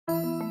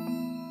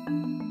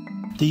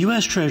The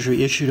U.S.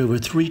 Treasury issued over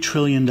 $3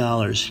 trillion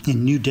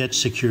in new debt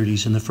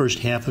securities in the first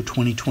half of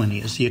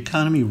 2020 as the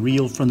economy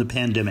reeled from the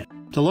pandemic.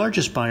 The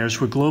largest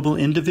buyers were global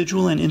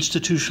individual and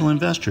institutional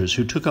investors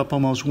who took up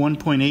almost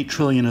 $1.8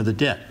 trillion of the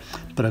debt.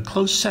 But a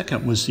close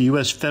second was the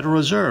U.S. Federal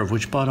Reserve,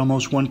 which bought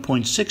almost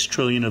 $1.6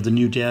 trillion of the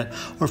new debt,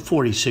 or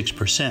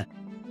 46%.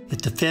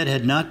 If the Fed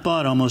had not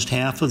bought almost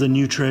half of the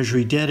new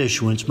Treasury debt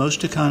issuance,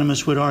 most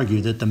economists would argue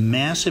that the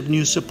massive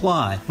new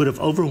supply would have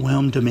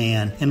overwhelmed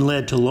demand and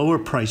led to lower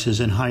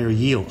prices and higher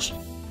yields.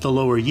 The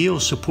lower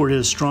yields supported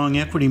a strong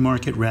equity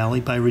market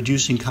rally by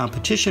reducing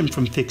competition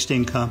from fixed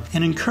income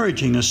and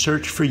encouraging a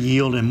search for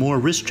yield and more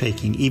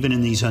risk-taking even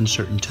in these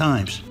uncertain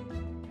times.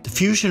 The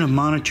fusion of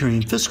monetary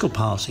and fiscal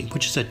policy,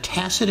 which is a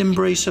tacit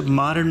embrace of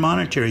modern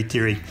monetary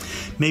theory,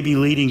 may be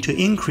leading to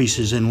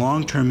increases in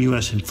long-term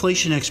U.S.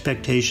 inflation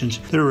expectations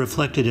that are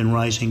reflected in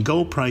rising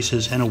gold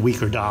prices and a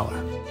weaker dollar.